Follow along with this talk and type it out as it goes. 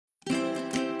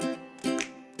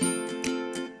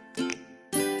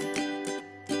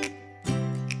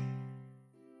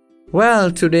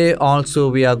Well, today also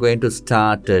we are going to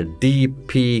start a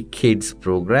DP Kids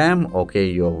program. Okay,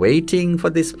 you're waiting for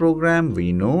this program.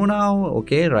 We know now.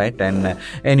 Okay, right. And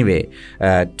anyway,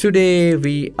 today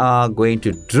we are going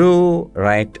to draw,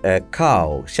 right, a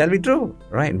cow. Shall we draw?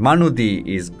 Right. Manudi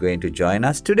is going to join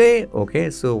us today. Okay,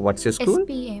 so what's your school?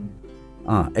 SPM.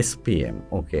 SPM.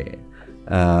 Okay.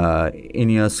 In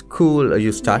your school,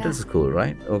 you started school,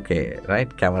 right? Okay,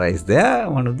 right. Camera is there,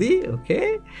 Manudi.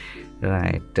 Okay.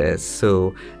 Right.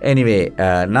 So anyway,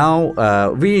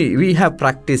 now we have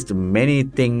practiced many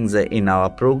things in our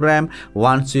program.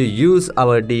 Once you use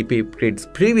our DP Kids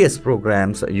previous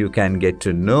programs, you can get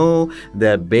to know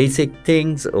the basic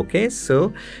things. Okay.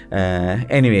 So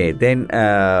anyway, then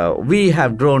we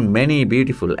have drawn many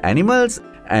beautiful animals.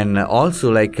 And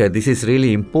also, like, this is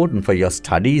really important for your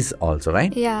studies also,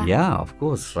 right? Yeah. Of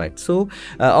course, right. So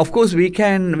of course we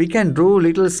can draw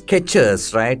little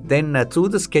sketches, right? Then through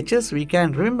the sketches we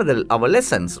can remember our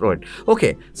lessons, right?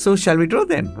 Okay, so shall we draw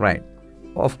then? Right,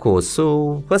 of course.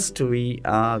 So first we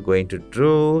are going to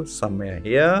draw somewhere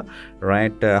here,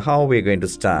 right? How we're going to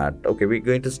start? Okay, we're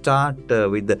going to start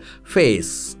with the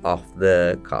face of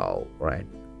the cow, right?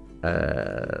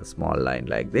 Small line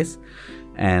like this,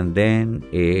 and then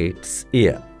its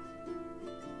ear,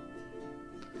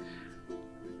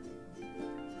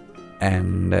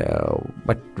 and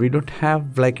but we don't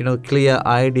have, like, clear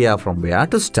idea from where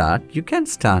to start. You can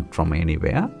start from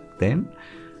anywhere then,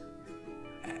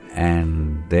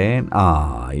 and then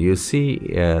you see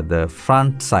the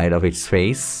front side of its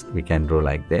face we can draw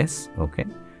like this. Okay,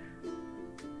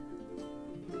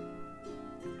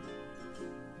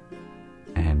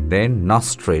 and then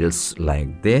nostrils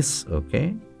like this.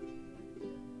 Okay,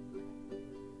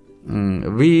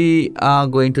 we are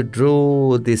going to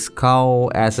draw this cow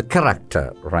as a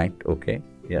character, right? Okay,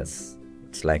 yes,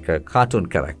 it's like a cartoon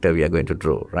character we are going to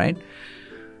draw, right?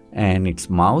 And its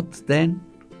mouth then,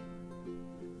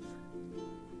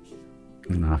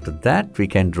 and after that we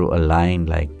can draw a line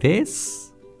like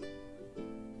this.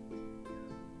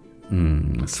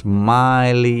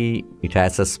 Smiley, it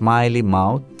has a smiley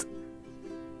mouth.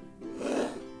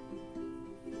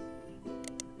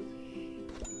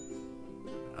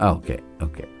 Okay,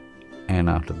 and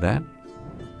after that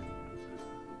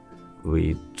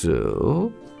we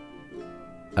do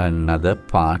another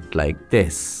part like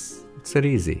this. It's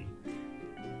very easy.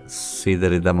 See the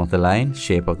rhythm of the line,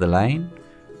 shape of the line,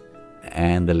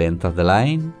 and the length of the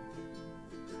line.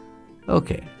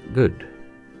 Okay, good.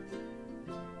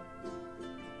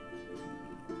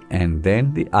 And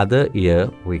then the other ear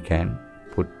we can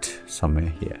put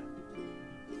somewhere here.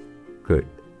 Good.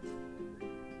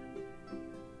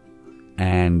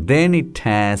 And then it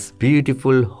has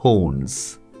beautiful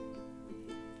horns.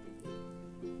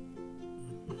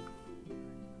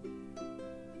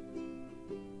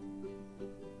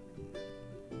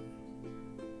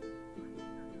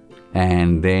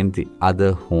 And then the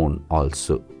other horn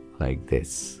also like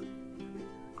this.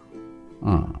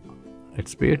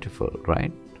 It's beautiful,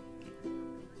 right?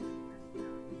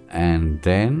 And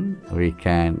then we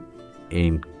can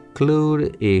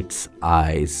include its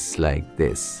eyes like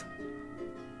this.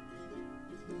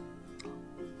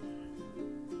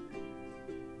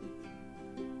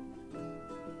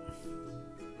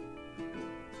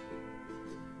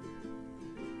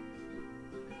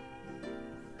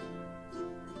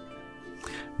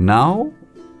 Now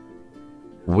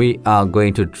we are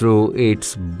going to draw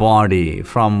its body.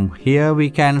 From here we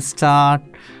can start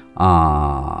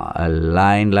a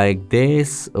line like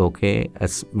this, okay,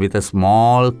 with a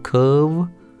small curve,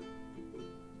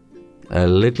 a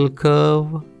little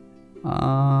curve.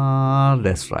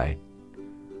 That's right.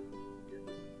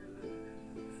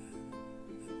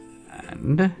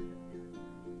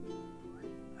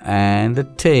 And the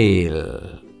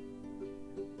tail,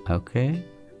 okay.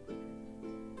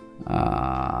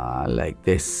 Like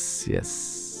this,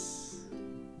 yes.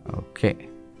 Okay.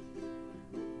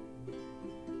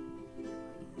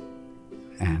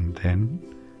 And then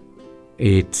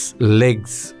its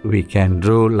legs we can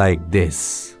draw like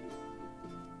this.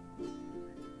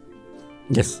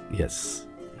 Yes.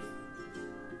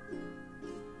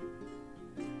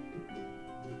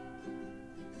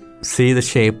 See the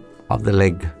shape of the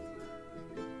leg.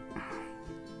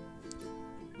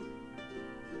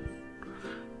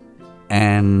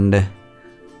 And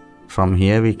from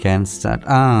here we can start.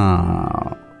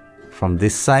 From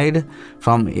this side,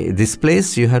 from this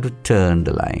place you have to turn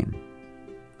the line.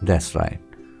 That's right.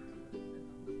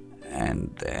 And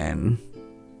then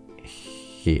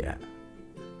here,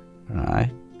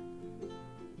 right?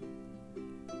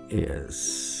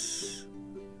 Yes.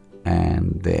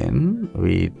 And then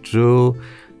we drew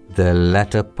the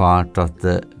latter part of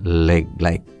the leg,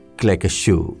 like a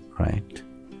shoe, right?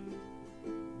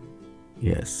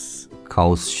 Yes,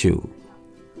 cow's shoe.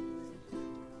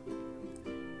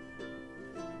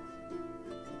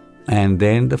 And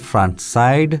then the front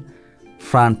side,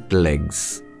 front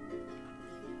legs.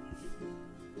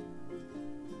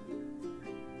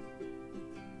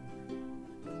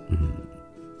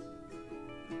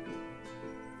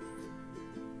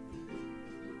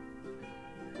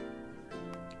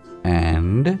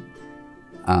 And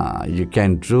you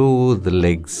can draw the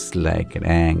legs like an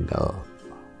angle.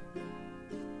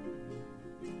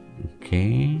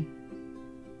 Okay.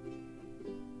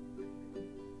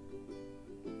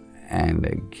 And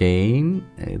again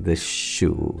the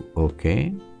shoe.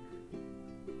 Okay.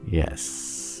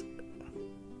 Yes.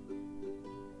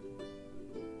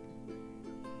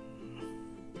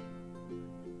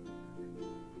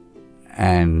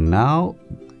 And now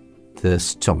the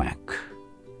stomach.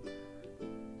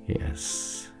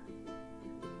 Yes.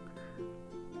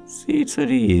 See, it's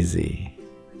very easy.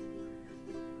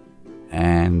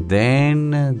 And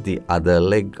then the other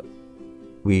leg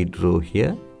we drew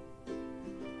here.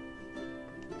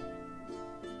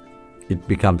 It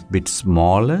becomes a bit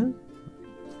smaller.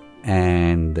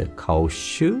 And the cow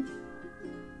shoe.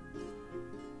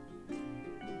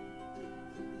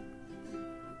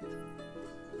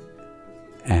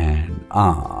 And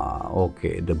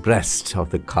okay, the breast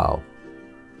of the cow.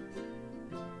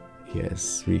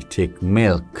 Yes, we take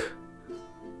milk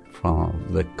from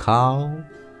the cow,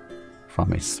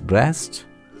 from its breast.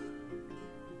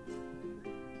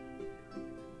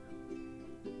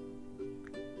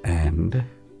 And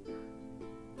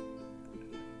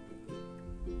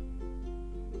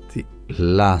the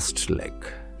last leg.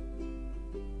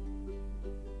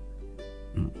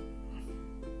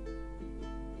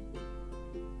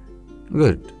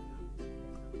 Good.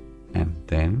 And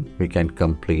then we can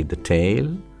complete the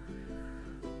tail.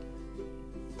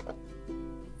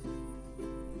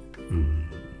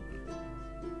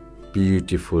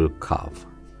 Beautiful cow.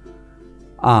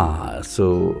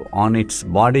 So on its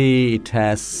body it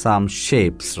has some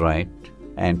shapes, right?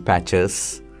 And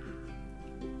patches.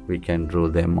 We can draw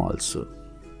them also.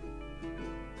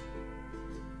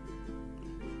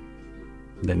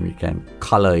 Then we can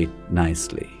color it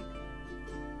nicely.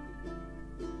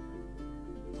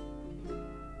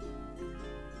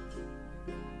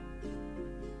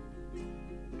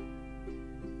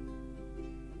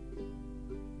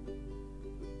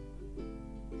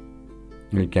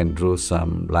 We can draw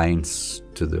some lines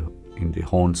in the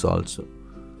horns also.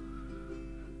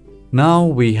 Now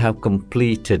we have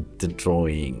completed the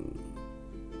drawing.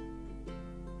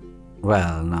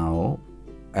 Well, now,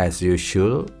 as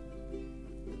usual,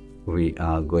 we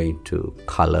are going to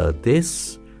color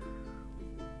this.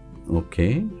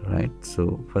 Okay, right?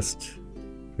 So first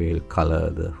we'll color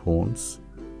the horns.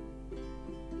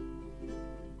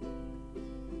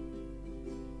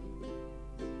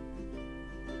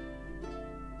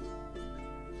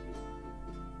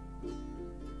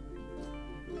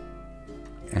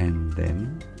 And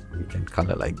then we can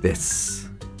color like this.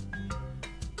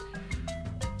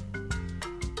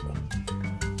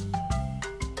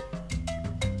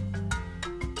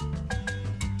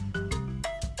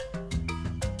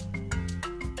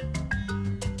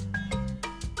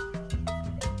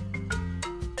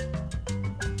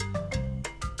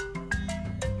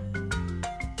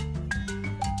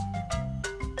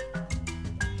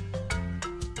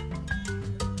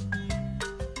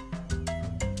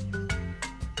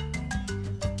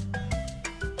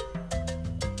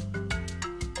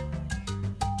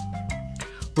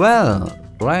 Well,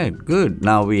 right, good.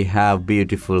 Now we have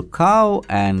beautiful cow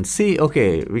and see,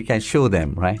 okay, we can show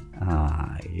them, right?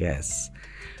 Yes.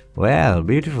 Well,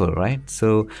 beautiful, right?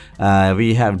 So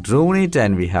we have drawn it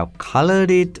and we have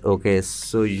colored it. Okay,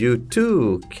 so you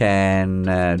too can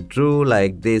draw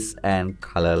like this and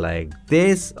color like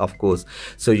this, of course.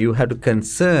 So you have to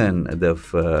concern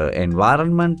the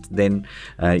environment. Then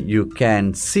you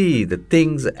can see the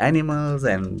things, animals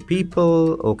and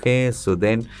people. Okay, so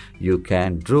then you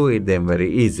can draw them very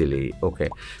easily. Okay,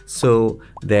 so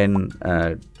then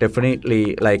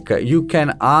definitely you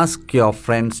can ask your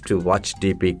friends to watch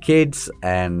DPKIDS,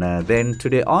 and then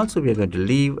today also we are going to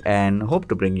leave and hope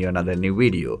to bring you another new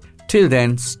video. Till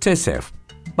then, stay safe.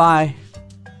 Bye.